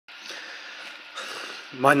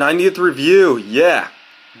My 90th review, yeah.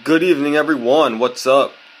 Good evening, everyone. What's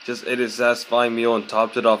up? Just ate a satisfying meal and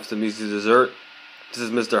topped it off with some easy dessert. This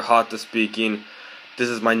is Mr. Hotta speaking. This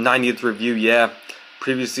is my 90th review, yeah.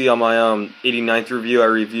 Previously on my 89th review, I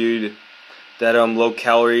reviewed that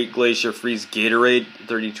low-calorie Glacier Freeze Gatorade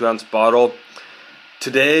 32-ounce bottle.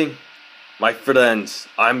 Today, my friends,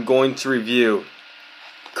 I'm going to review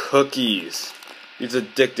cookies. These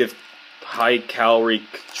addictive, high-calorie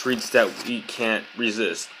treats that we can't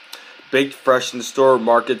resist. Baked fresh in the store,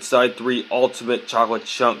 marketside 3 ultimate chocolate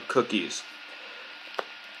chunk cookies.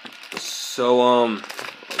 So,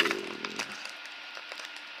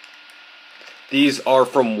 these are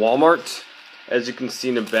from Walmart, as you can see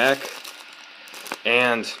in the back.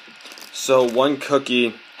 And so one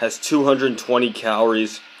cookie has 220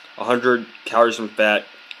 calories, 100 calories from fat,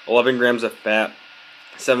 11 grams of fat,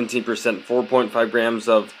 17%, 4.5 grams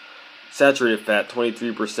of saturated fat,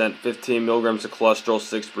 23%, 15 milligrams of cholesterol,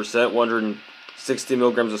 6%, 160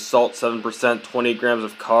 milligrams of salt, 7%, 20 grams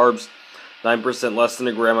of carbs, 9% less than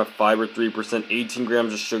a gram of fiber, 3%, 18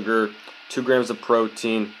 grams of sugar, 2 grams of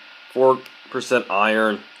protein, 4%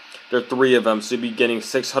 iron. There are 3 of them, so you'd be getting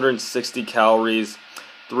 660 calories,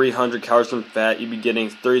 300 calories from fat. You'd be getting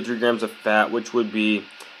 33 grams of fat, which would be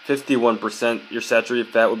 51%. Your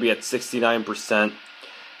saturated fat would be at 69%,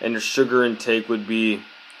 and your sugar intake would be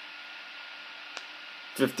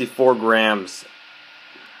 54 grams.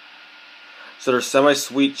 So they're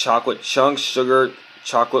semi-sweet chocolate chunks, sugar,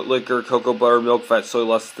 chocolate liquor, cocoa butter, milk, fat, soy,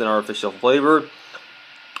 less than artificial flavor,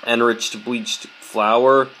 enriched bleached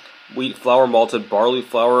flour, wheat flour, malted barley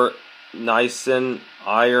flour, niacin,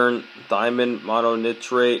 iron, thiamine,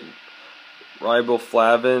 mononitrate,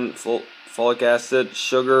 riboflavin, folic acid,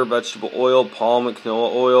 sugar, vegetable oil, palm and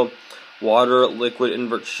canola oil, water, liquid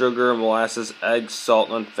invert sugar, molasses, eggs, salt,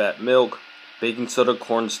 unfat milk, baking soda,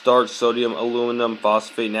 cornstarch, sodium, aluminum,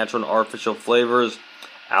 phosphate, natural and artificial flavors.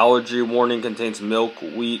 Allergy warning: contains milk,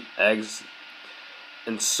 wheat, eggs,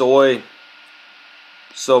 and soy.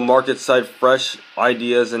 So marketside, fresh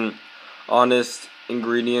ideas and honest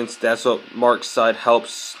ingredients. That's what marketside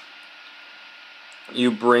helps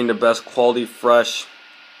you bring the best quality, fresh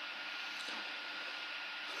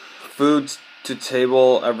foods to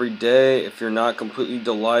table every day. If you're not completely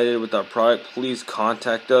delighted with our product, please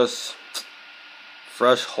contact us.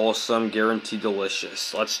 Fresh, wholesome, guaranteed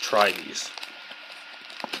delicious. Let's try these.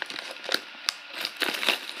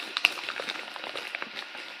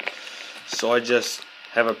 So I just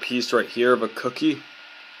have a piece right here of a cookie.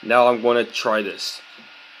 Now I'm going to try this.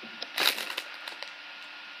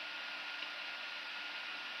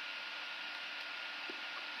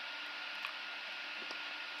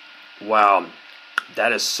 Wow,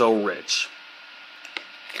 that is so rich.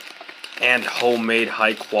 And homemade,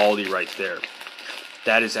 high quality right there.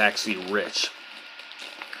 That is actually rich.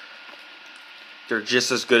 They're just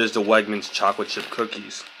as good as the Wegmans chocolate chip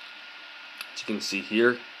cookies, as you can see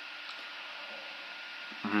here.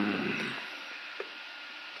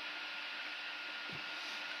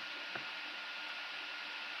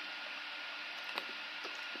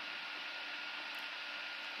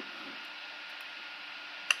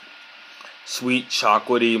 Sweet,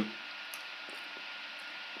 chocolatey,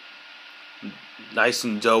 nice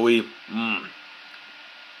and doughy,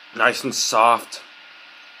 nice and soft.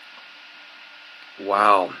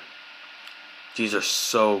 Wow, these are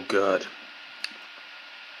so good.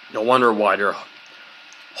 No wonder why they're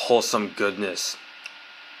wholesome goodness,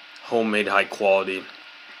 homemade, high quality.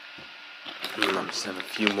 I'm just have a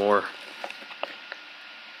few more.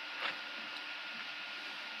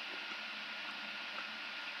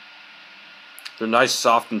 They're nice,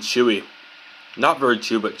 soft, and chewy. Not very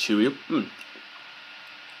chewy, but chewy. That's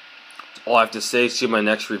all I have to say. See you in my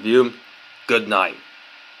next review. Good night.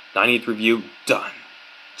 90th review done.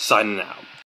 Signing out.